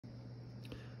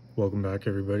Welcome back,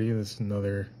 everybody. This is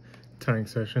another tank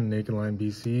session, Naked Line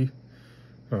BC.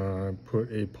 I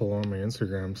put a poll on my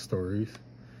Instagram stories,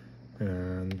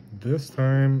 and this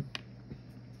time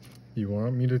you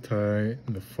want me to tie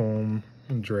the foam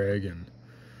dragon.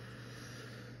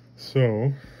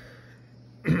 So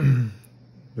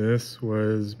this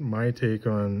was my take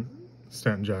on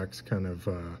Stanton Jack's kind of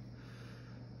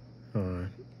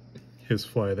his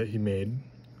fly that he made,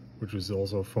 which was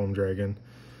also a foam dragon.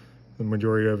 The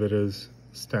majority of it is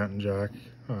Stanton Jack,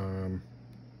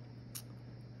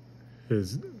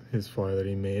 his fly that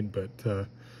he made, but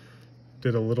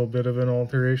did a little bit of an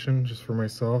alteration just for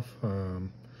myself,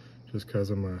 just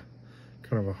because I'm a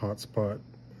kind of a hotspot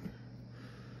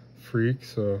freak.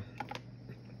 So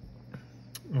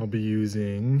I'll be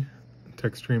using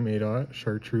Textreme 8/0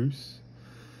 chartreuse,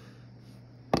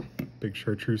 big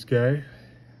chartreuse guy,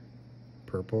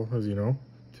 purple as you know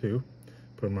too,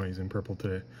 but I'm not using purple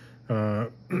today.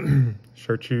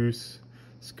 Chartreuse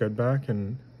scudback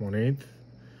in 1/8.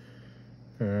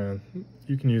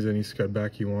 You can use any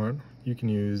scudback you want. You can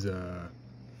use you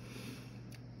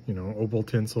know, opal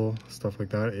tinsel, stuff like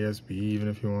that, ASB even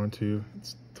if you want to.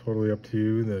 It's totally up to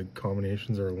you. The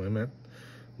combinations are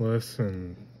limitless,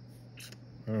 and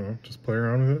I don't know, just play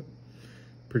around with it.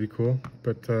 Pretty cool.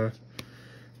 But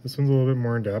this one's a little bit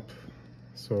more in depth,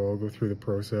 so I'll go through the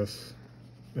process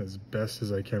as best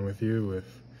as I can with you with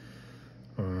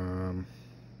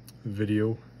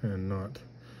video and not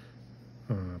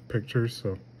pictures,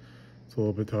 so it's a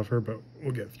little bit tougher, but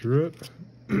we'll get through it.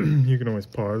 You can always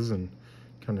pause and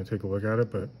kind of take a look at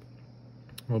it, but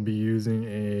I'll be using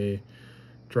a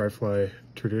dryfly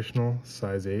traditional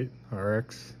size 8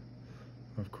 Ahrex,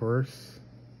 of course,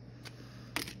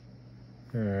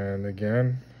 and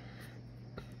again,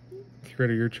 thread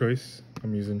of your choice.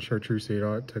 I'm using chartreuse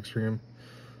 8/0 Textreme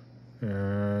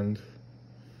and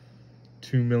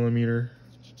 2mm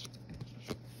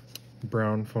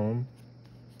brown foam,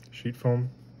 sheet foam.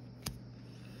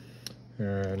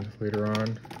 And later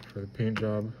on for the paint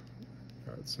job,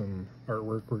 got some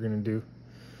artwork we're gonna do.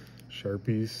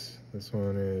 Sharpies. This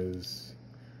one is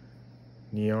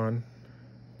neon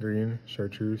green,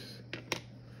 chartreuse,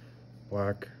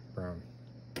 black, brown.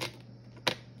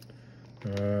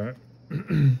 Gonna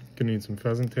need some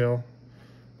pheasant tail.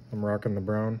 I'm rocking the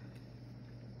brown,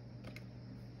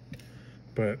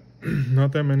 but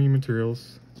not that many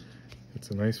materials. It's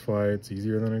a nice fly. It's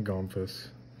easier than a gomphaus,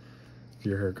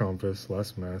 your hair compass,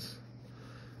 less mess,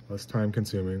 less time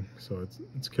consuming, so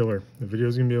it's killer. The video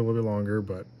is gonna be a little bit longer,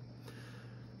 but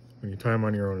when you tie them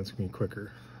on your own, it's gonna be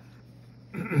quicker.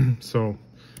 So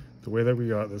the way that we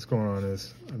got this going on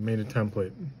is I made a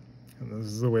template, and this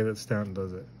is the way that Stanton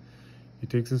does it. He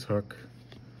takes his hook,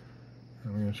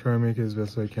 and I'm gonna try and make it as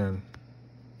best I can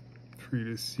for you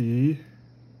to see.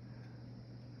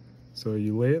 So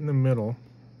you lay it in the middle,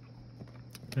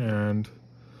 and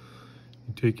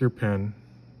you take your pen,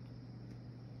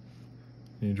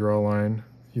 and you draw a line.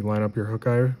 You line up your hook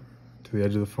eye to the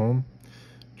edge of the foam,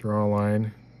 draw a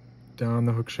line down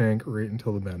the hook shank right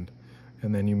until the bend,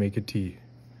 and then you make a T.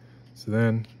 So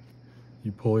then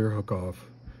you pull your hook off,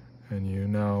 and you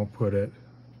now put it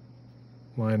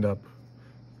lined up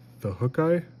the hook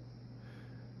eye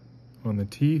on the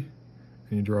T,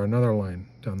 and you draw another line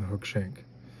down the hook shank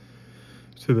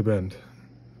to the bend.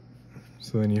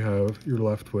 So then you're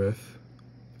left with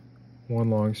one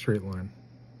long straight line.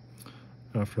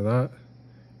 After that,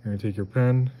 you're gonna take your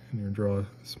pen and you're gonna draw a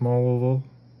small oval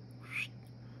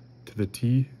to the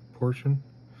T portion,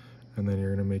 and then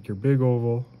you're gonna make your big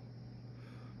oval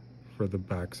for the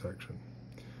back section.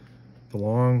 The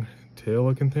long tail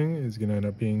looking thing is gonna end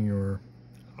up being your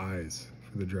eyes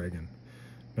for the dragon.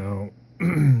 Now,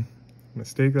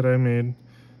 mistake that I made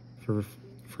for the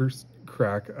first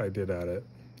crack I did at it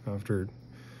after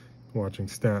watching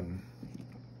Stanton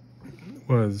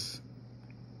was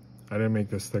I didn't make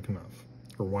this thick enough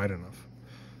or wide enough.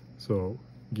 So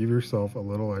give yourself a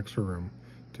little extra room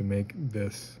to make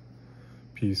this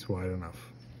piece wide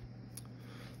enough.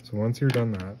 So once you're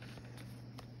done that,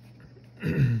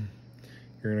 you're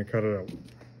gonna cut it out.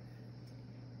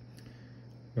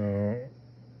 Now,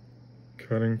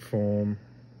 cutting foam,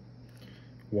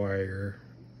 wire,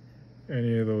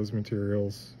 any of those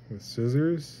materials with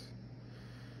scissors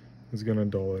is gonna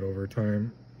dull it over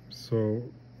time. So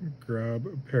grab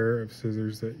a pair of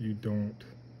scissors that you don't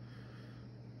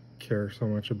care so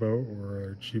much about,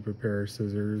 or a cheaper pair of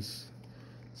scissors,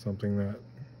 something that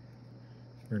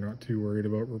you're not too worried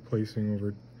about replacing over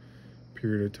a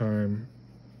period of time,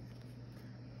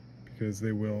 because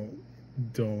they will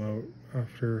dull out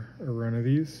after a run of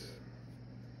these.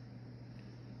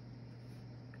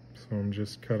 So I'm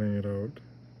just cutting it out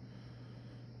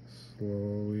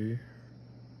slowly.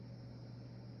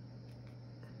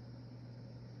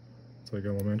 It's like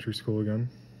elementary school again.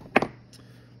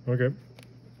 Okay,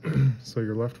 so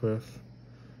you're left with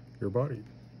your body.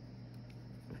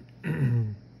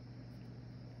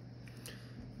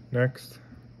 Next,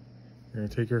 you're gonna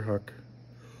take your hook.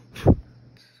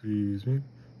 Excuse me,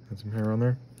 had some hair on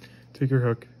there. Take your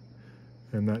hook,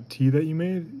 and that T that you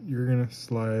made, you're gonna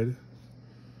slide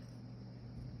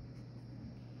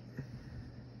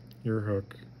your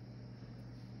hook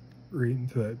right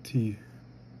into that T.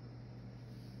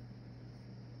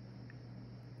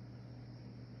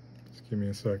 Just give me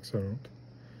a sec so I don't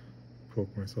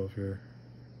poke myself here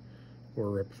or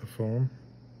rip the foam.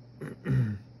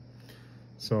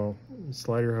 So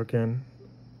slide your hook in,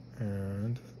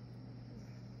 and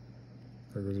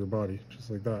there goes your body,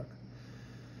 just like that.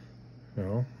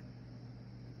 Now,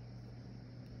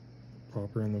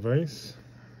 pop her in the vise,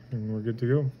 and we're good to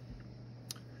go.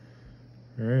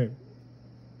 All right,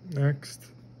 next,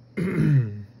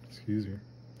 excuse me,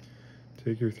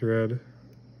 take your thread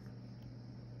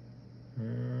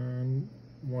and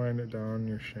wind it down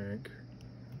your shank.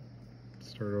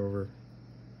 Start over.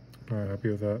 Not happy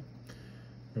with that.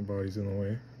 My body's in the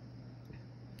way.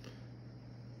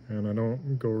 And I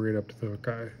don't go right up to the hook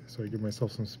eye, so I give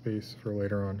myself some space for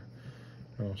later on.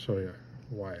 And I'll show you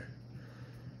why.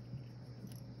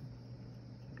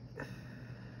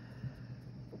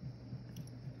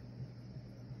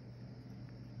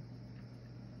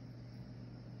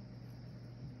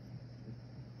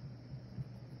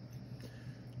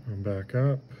 I'm back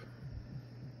up.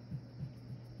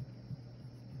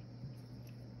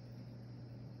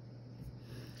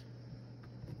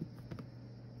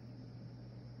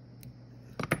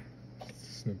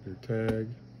 Snip your tag.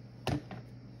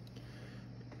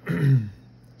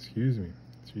 Excuse me.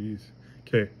 Jeez.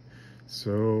 Okay,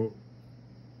 so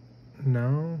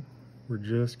now we're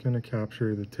just gonna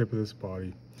capture the tip of this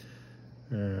body,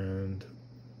 and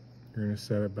you're gonna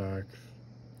set it back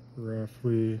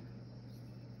roughly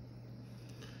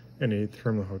an eighth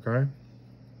from the hook eye.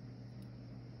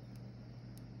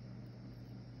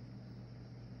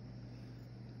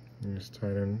 You just tie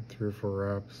it in 3 or 4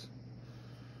 wraps.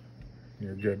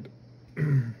 You're good.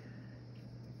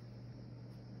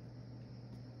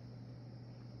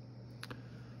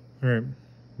 All right,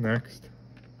 next,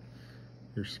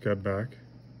 your scudback.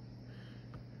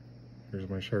 Here's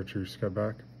my chartreuse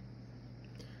scudback.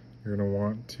 You're gonna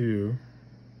want to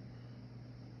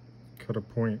cut a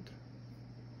point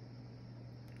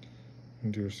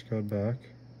into your scudback,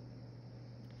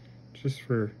 just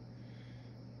for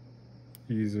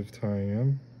ease of tying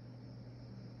in.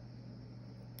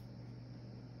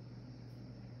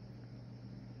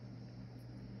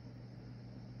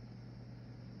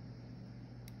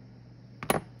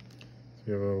 So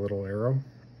you have a little arrow.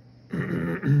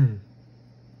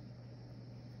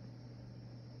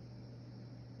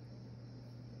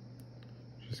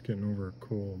 Just getting over a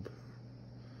cold.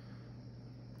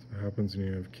 That's what happens when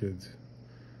you have kids.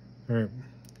 All right,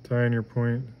 tie in your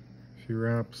point, a few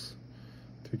wraps,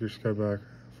 take your scudback,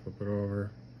 flip it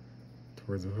over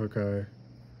towards the hook eye.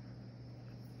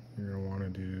 You're gonna wanna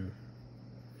do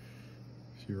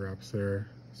a few wraps there,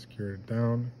 secure it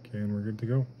down, okay, and we're good to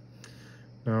go.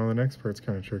 Now the next part's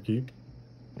kind of tricky.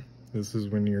 This is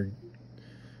when you're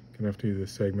gonna have to do the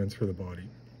segments for the body,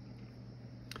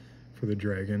 for the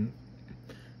dragon.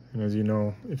 And as you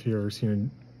know, if you've ever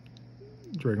seen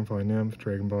a Dragonfly Nymph,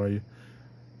 dragon body,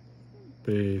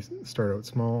 they start out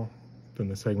small, then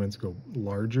the segments go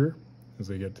larger as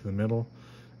they get to the middle,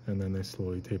 and then they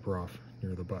slowly taper off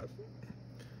near the butt.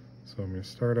 So I'm going to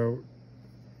start out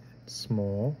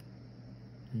small.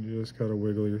 You just got to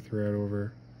wiggle your thread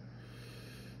over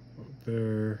up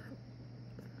there.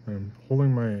 I'm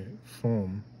holding my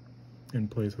foam in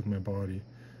place with my body.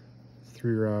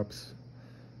 3 wraps.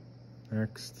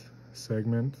 Next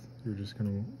segment, you're just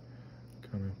going to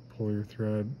kind of pull your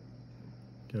thread,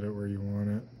 get it where you want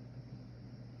it.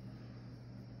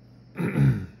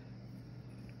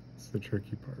 It's the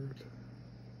tricky part.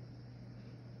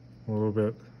 A little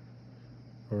bit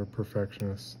of a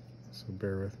perfectionist, so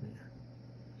bear with me,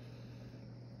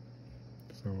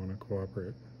 because I want to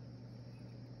cooperate.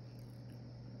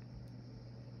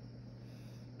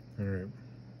 All right.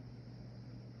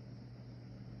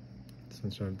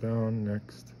 Cinch that down.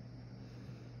 Next,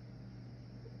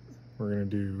 we're going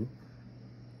to do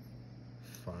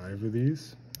 5 of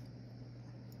these.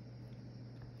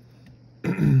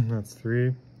 That's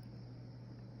 3.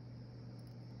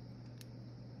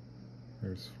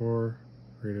 There's 4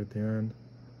 right at the end.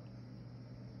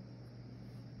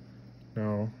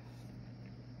 Now,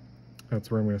 that's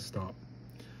where I'm going to stop.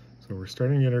 So we're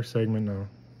starting to get our segment now.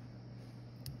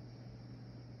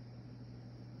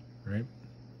 Right?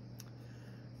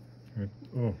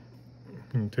 I'm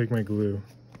gonna take my glue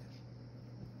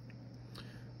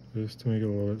just to make it a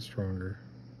little bit stronger.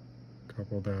 A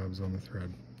couple dabs on the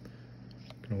thread.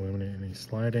 Can eliminate any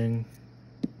sliding.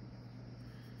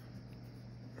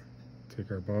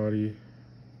 Take our body,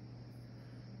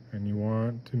 and you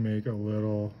want to make a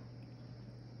little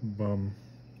bum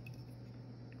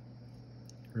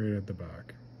right at the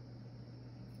back.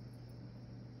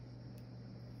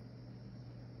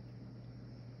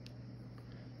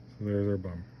 So there's our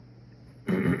bum.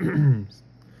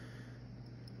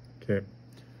 Okay,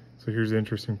 so here's the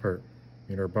interesting part.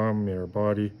 Made our bum, made our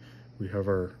body. We have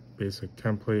our basic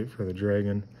template for the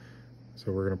dragon.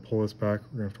 So we're gonna pull this back.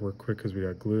 We're gonna have to work quick because we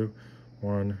got glue.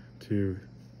 1, 2,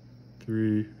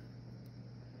 3.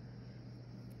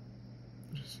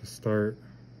 Just to start.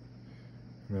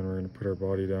 And then we're gonna put our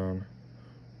body down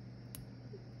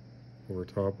over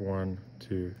top. 1,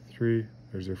 2, 3.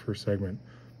 There's your first segment.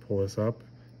 Pull this up,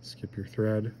 skip your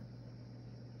thread,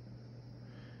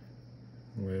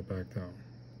 and lay it back down.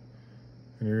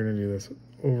 And you're gonna do this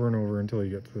over and over until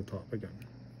you get to the top again.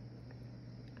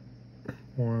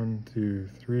 1, 2,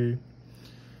 3.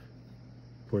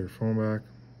 Pull your foam back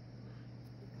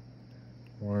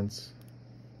once.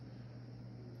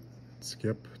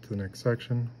 Skip to the next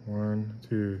section. 1,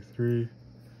 2, 3.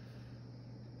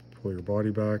 Pull your body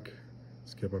back.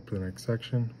 Skip up to the next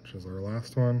section, which is our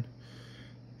last one.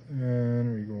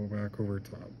 And we go back over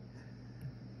top.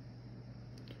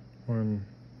 1,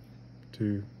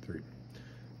 2, 3.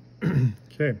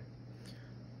 Okay,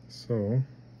 so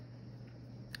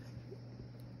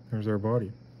there's our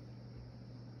body.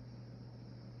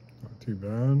 Not too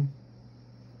bad.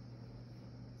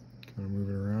 Kind of move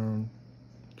it around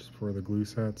just before the glue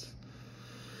sets.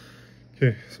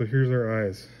 Okay, so here's our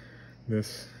eyes.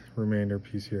 This remainder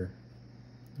piece here.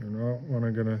 You're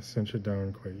not gonna cinch it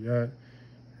down quite yet.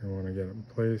 You want to get it in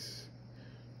place,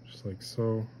 just like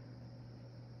so.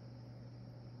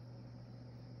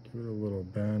 Give it a little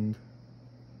bend.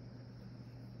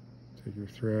 Take your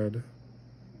thread.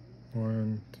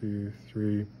 1, 2,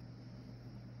 3,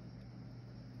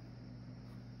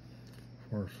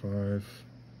 4, 5.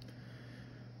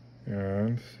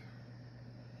 And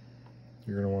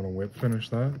you're going to want to whip finish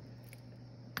that.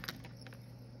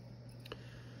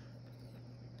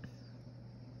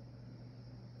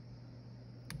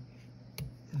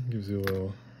 Gives you a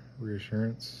little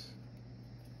reassurance.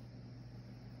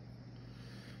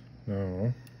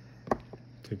 Now,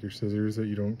 take your scissors that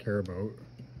you don't care about,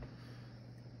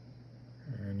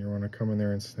 and you want to come in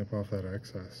there and snip off that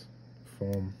excess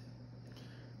foam.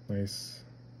 Nice,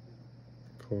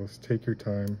 close. Take your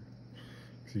time,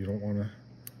 because you don't want to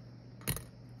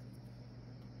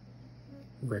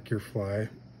wreck your fly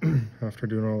after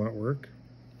doing all that work.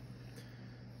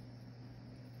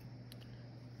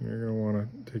 You're going to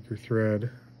want to take your thread.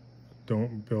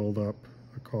 Don't build up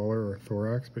a collar or a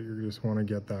thorax, but you just want to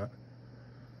get that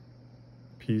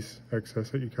piece excess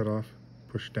that you cut off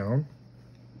pushed down.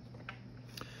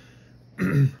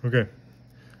 Okay,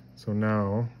 so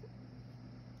now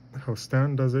how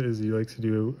Stanton does it is he likes to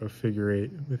do a figure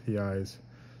 8 with the eyes.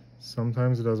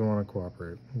 Sometimes it doesn't want to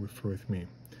cooperate with me.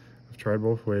 I've tried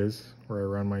both ways, where I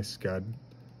run my scud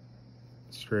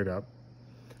straight up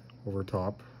over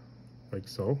top like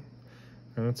so,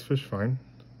 and it's fish fine.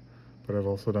 But I've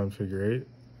also done figure 8,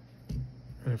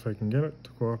 and if I can get it to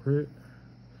cooperate,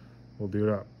 we'll do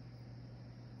it up.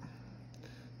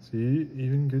 See,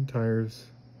 even good tires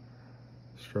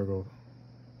struggle.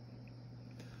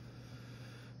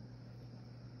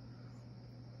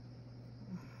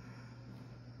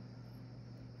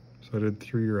 So I did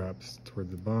 3 wraps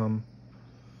toward the bum.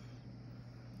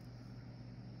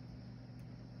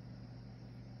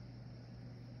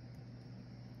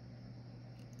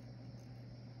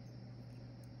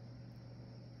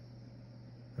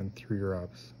 And 3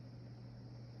 wraps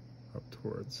up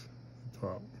towards the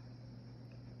top.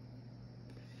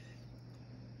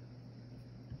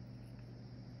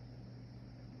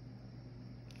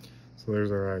 So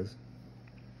there's our eyes.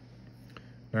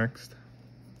 Next,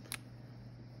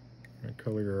 I'm gonna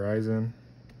color your eyes in.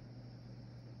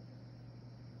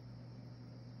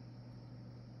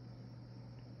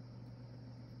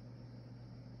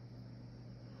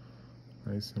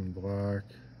 Nice and black.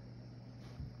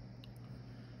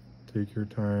 Take your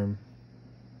time.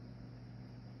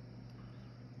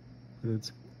 But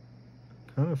it's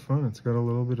kind of fun. It's got a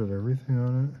little bit of everything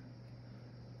on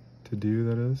it to do,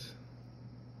 that is,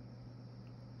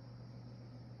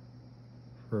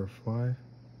 for a fly.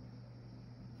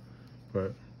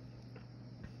 But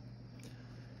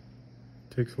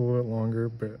Takes a little bit longer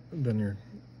than your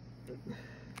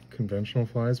conventional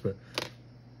flies, but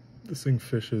this thing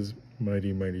fishes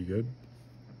mighty, mighty good.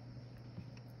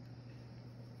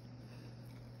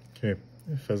 Okay,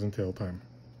 pheasant tail time.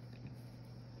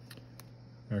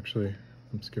 Actually,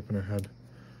 I'm skipping ahead.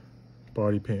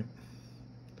 Body paint.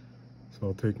 So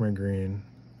I'll take my green,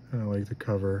 and I like to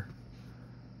cover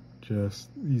just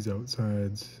these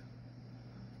outsides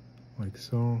like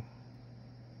so.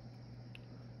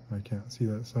 I can't see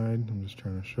that side, I'm just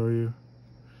trying to show you.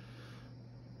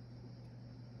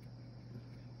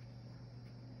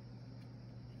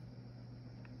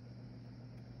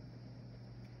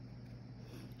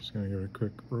 Just gonna give it a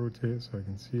quick rotate so I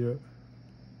can see it.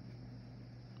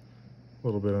 A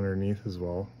little bit underneath as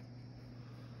well.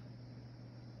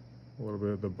 A little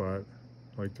bit at the butt.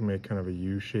 I like to make kind of a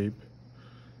U shape.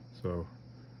 So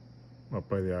up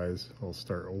by the eyes, I'll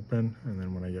start open, and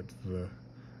then when I get to the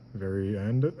very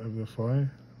end of the fly,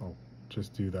 I'll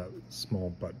just do that small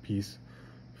butt piece,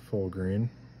 full green.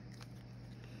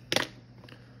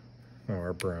 Now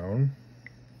our brown.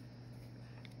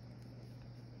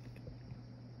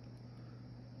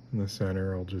 In the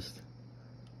center, I'll just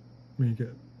make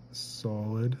it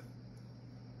solid.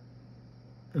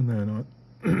 And then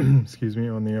on, excuse me,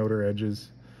 on the outer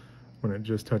edges, when it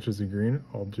just touches the green,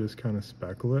 I'll just kind of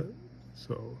speckle it.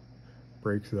 So it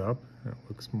breaks it up and it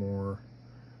looks more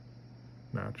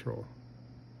natural.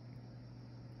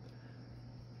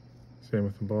 Same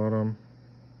with the bottom.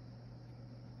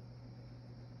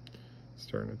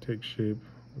 Starting to take shape,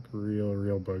 look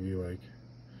real buggy like,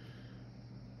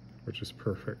 which is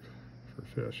perfect for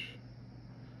fish.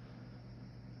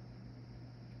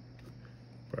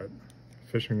 But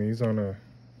fishing these on a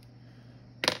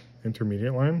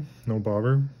intermediate line, no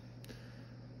bobber,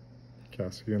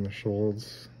 casting in the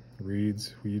shoals,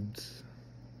 reeds, weeds,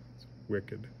 it's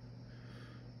wicked.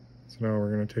 So now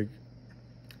we're gonna take,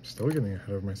 I'm still getting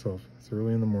ahead of myself. It's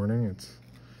early in the morning, it's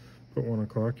about 1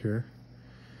 o'clock here.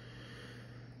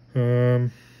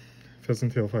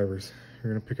 Pheasant tail fibers.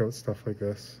 You're gonna pick out stuff like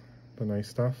this, the nice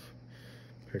stuff.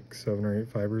 Pick 7 or 8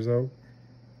 fibers out.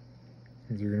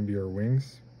 These are gonna be our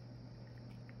wings.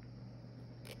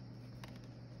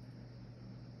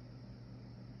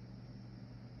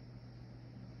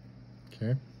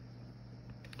 Okay.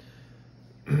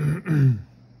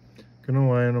 Gonna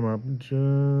line them up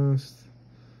just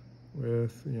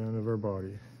with the end of our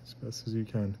body as best as you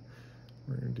can.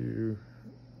 We're gonna do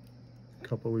a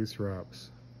couple loose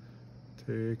wraps.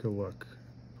 Take a look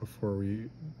before we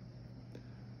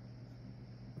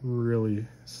really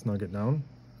snug it down.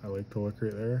 I like the look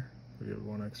right there. We give it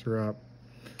one extra wrap.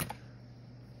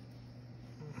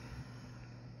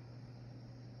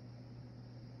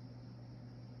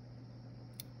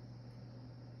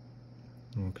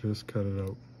 I'll just cut it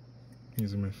out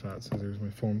using my fat scissors, my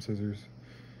foam scissors.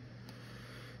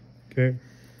 Okay.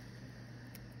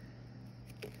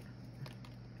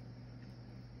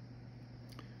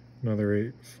 Another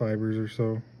 8 fibers or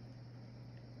so.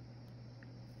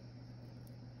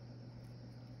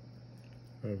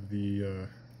 Of the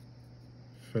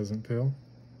pheasant tail.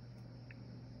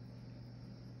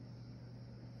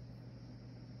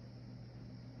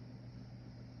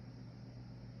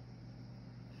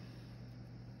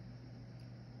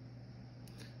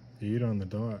 $8 on the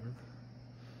dot.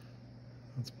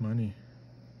 That's money.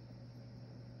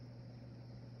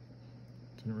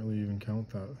 Didn't really even count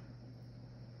that.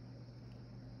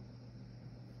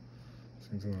 This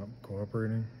thing's not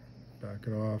cooperating. Back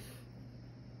it off.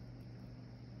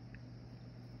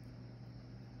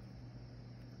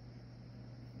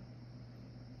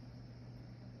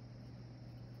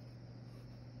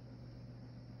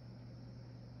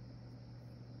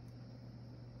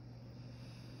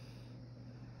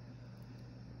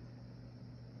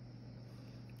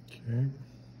 Okay.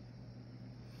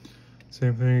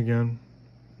 Same thing again.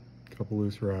 Couple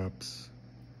loose wraps.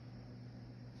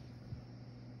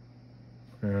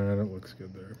 And it looks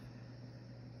good there.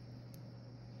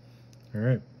 All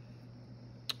right.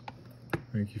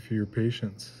 Thank you for your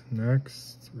patience.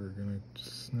 Next, we're gonna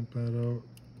just snip that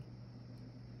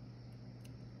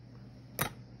out.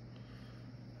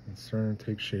 It's starting to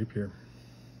take shape here.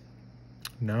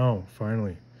 Now,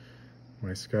 finally,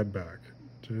 my scudback.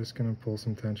 Just gonna pull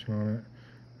some tension on it,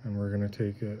 and we're gonna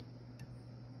take it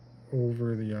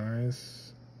over the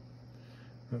eyes.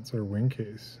 That's our wing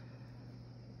case.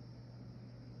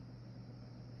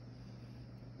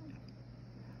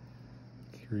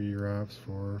 Three wraps,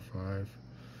 4, 5.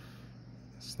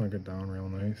 Snug it down real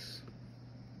nice.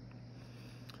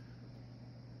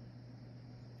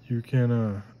 You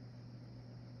can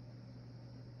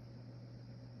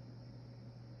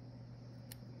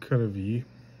cut a V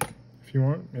if you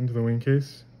want into the wing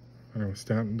case. I know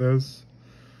Stanton does,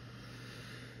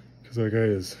 because that guy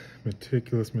is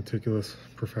meticulous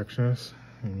perfectionist.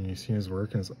 I mean, you've seen his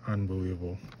work and it's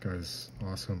unbelievable. The guy's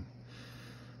awesome.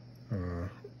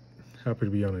 Happy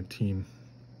to be on a team,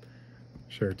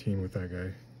 share a team with that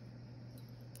guy.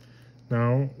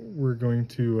 Now we're going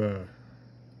to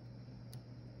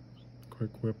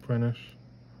quick whip finish.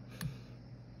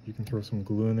 You can throw some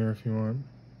glue in there if you want,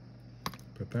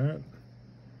 but that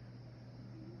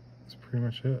is pretty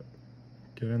much it.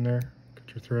 Get in there, cut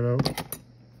your thread out.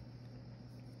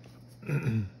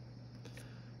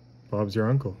 Bob's your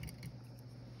uncle.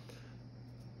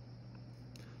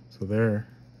 So there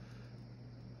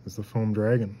is the foam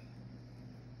dragon.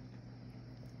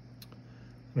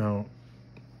 Now,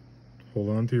 hold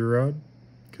on to your rod,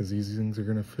 because these things are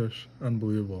gonna fish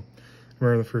unbelievable. I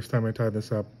remember the first time I tied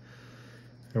this up,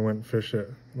 I went and fished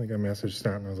it. Like, I messaged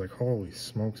Stanton, I was like, holy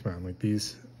smokes, man, like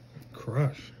these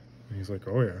crush. And he's like,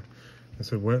 oh yeah. I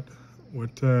said, what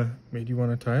made you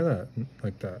want to tie that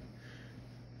like that?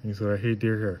 And he said, I hate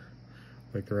deer hair,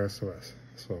 like the rest of us.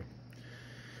 So,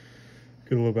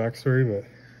 good little backstory, but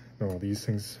no, these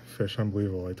things fish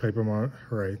unbelievable. I type them on,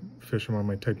 or I fish them on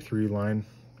my type 3 line,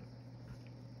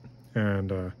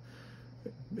 and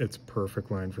it's perfect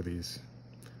line for these.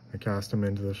 I cast them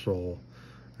into the shoal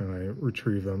and I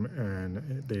retrieve them,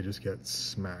 and they just get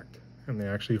smacked, and they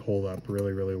actually hold up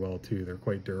really well too. They're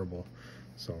quite durable.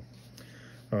 So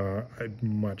I'd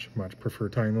much prefer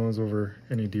tying those over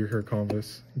any deer hair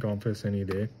gomphus any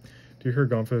day. Deer hair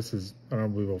gomphus is an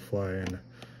unbelievable fly, and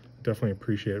definitely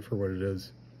appreciate it for what it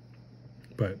is.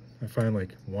 But I find,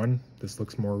 like, one, this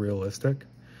looks more realistic.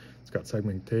 It's got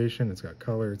segmentation, it's got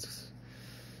color, it's,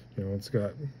 you know, it's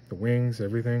got the wings,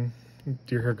 everything.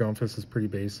 Deer hair gomphus is pretty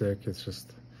basic. It's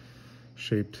just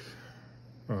shaped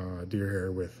deer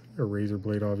hair with a razor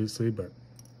blade, obviously, but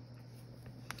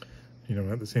you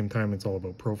know, at the same time, it's all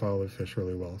about profile. They fish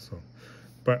really well. So,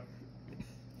 but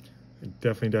I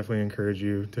definitely encourage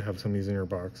you to have some of these in your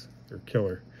box. They're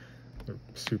killer. They're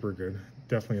super good.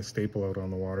 Definitely a staple out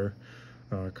on the water.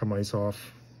 Come ice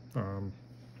off. So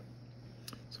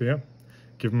yeah,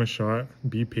 give them a shot.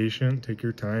 Be patient. Take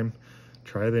your time.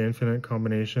 Try the infinite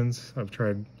combinations. I've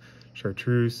tried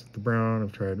chartreuse, the brown.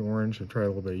 I've tried orange. I've tried a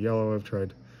little bit of yellow. I've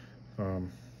tried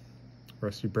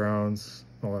rusty browns,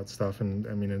 all that stuff, and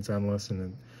I mean, it's endless,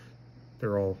 and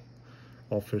they're all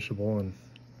fishable and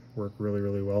work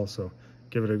really well. So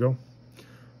give it a go.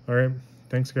 All right,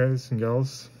 thanks guys and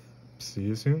gals. See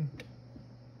you soon.